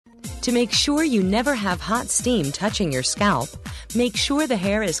To make sure you never have hot steam touching your scalp, make sure the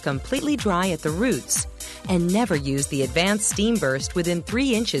hair is completely dry at the roots, and never use the advanced Steamburst within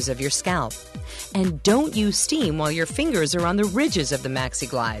 3 inches of your scalp. And don't use steam while your fingers are on the ridges of the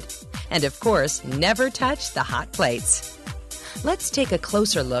Maxiglide. And of course, never touch the hot plates. Let's take a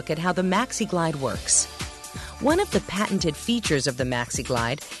closer look at how the Maxiglide works. One of the patented features of the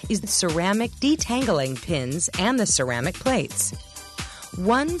Maxiglide is the ceramic detangling pins and the ceramic plates.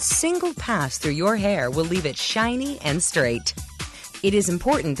 One single pass through your hair will leave it shiny and straight. It is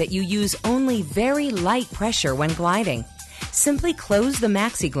important that you use only very light pressure when gliding. Simply close the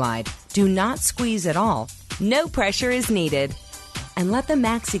Maxiglide. Do not squeeze at all. No pressure is needed. And let the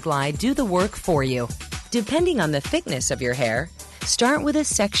Maxiglide do the work for you. Depending on the thickness of your hair, start with a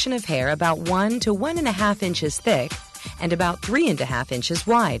section of hair about 1 to 1.5 inches thick and about 3.5 inches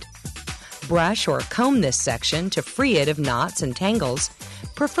wide. Brush or comb this section to free it of knots and tangles,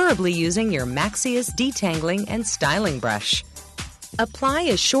 preferably using your Maxius detangling and styling brush. Apply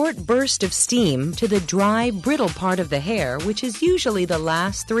a short burst of steam to the dry, brittle part of the hair, which is usually the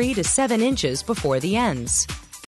last 3 to 7 inches before the ends.